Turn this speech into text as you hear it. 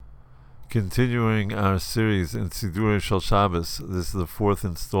Continuing our series in Sidurei Shel Shabbos, this is the fourth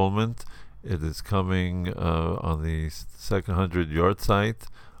installment. It is coming on the second 100-yard site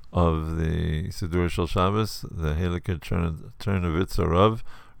of the Sidurei Shel Shabbos, the Halakha Chernovitzer Rav,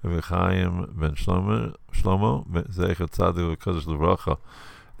 Rabbi Chaim ben Shlomo, Zecher Tzadik V'Kadosh L'Vracha.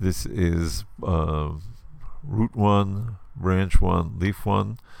 This is root 1, branch 1, leaf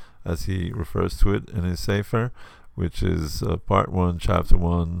 1, as he refers to it in his Sefer, which is part 1, chapter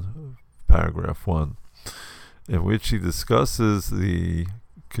 1, paragraph 1, in which he discusses the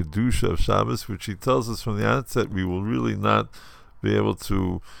Kedusha of Shabbos, which he tells us from the outset we will really not be able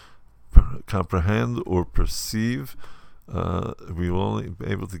to comprehend or perceive. We will only be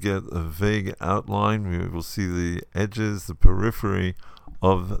able to get a vague outline. We will see the edges, the periphery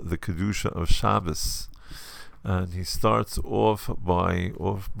of the Kedusha of Shabbos. And he starts off by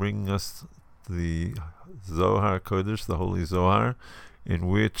bringing us the Zohar Kodesh, the Holy Zohar, in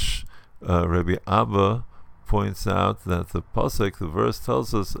which Rabbi Abba points out that the pasuk, the verse,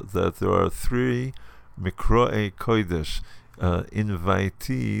 tells us that there are 3 Mikroei Kodesh,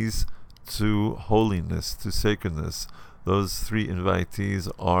 invitees to holiness, to sacredness. Those 3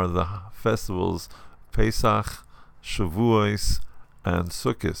 invitees are the festivals Pesach, Shavuos, and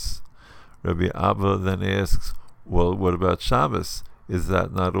Sukkot. Rabbi Abba then asks, well, what about Shabbos? Is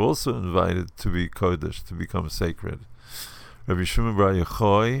that not also invited to be Kodesh, to become sacred? Rabbi Shimon bar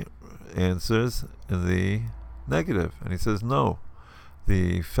Yochai answers in the negative, and he says no.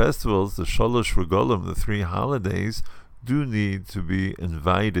 The festivals, the Shalosh Regalim, the 3 holidays, do need to be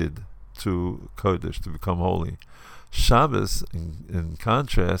invited to Kodesh, to become holy. Shabbos, in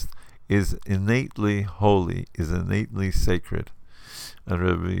contrast, is innately holy, is innately sacred. And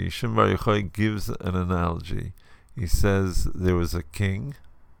Rabbi Shimon bar Yochai gives an analogy. He says there was a king,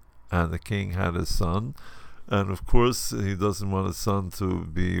 and the king had a son, and of course he doesn't want his son to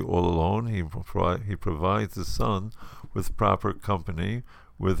be all alone. He provides his son with proper company,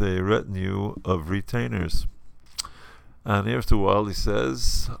 with a retinue of retainers. And after a while he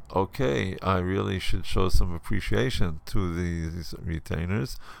says, okay, I really should show some appreciation to these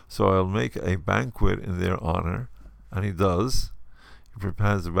retainers, so I'll make a banquet in their honor. And he does. He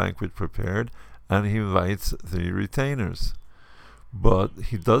has the banquet prepared, and he invites the retainers. But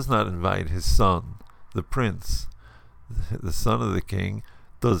he does not invite his son, the prince. The son of the king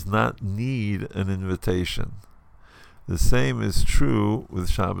does not need an invitation. The same is true with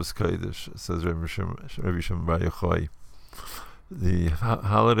Shabbos Kodesh, says Rabbi Shimon bar Yochai. The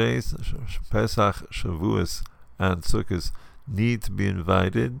holidays, Pesach, Shavuos, and Sukkot, need to be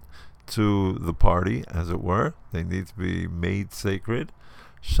invited to the party, as it were. They need to be made sacred.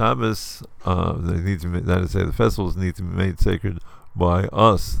 Shabbos, the festivals need to be made sacred by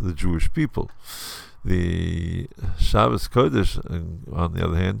us, the Jewish people. The Shabbos Kodesh, on the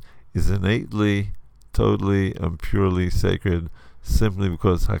other hand, is innately, totally, and purely sacred, simply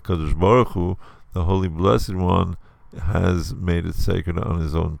because HaKadosh Baruch Hu, the Holy Blessed One, has made it sacred on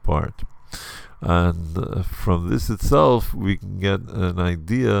his own part. And from this itself, we can get an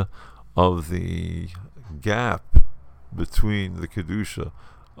idea of the gap between the Kedusha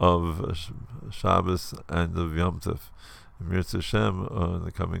of Shabbos and of Yom Tov. In Mirz Hashem, in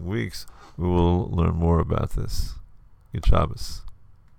the coming weeks, we will learn more about this. Good Shabbos.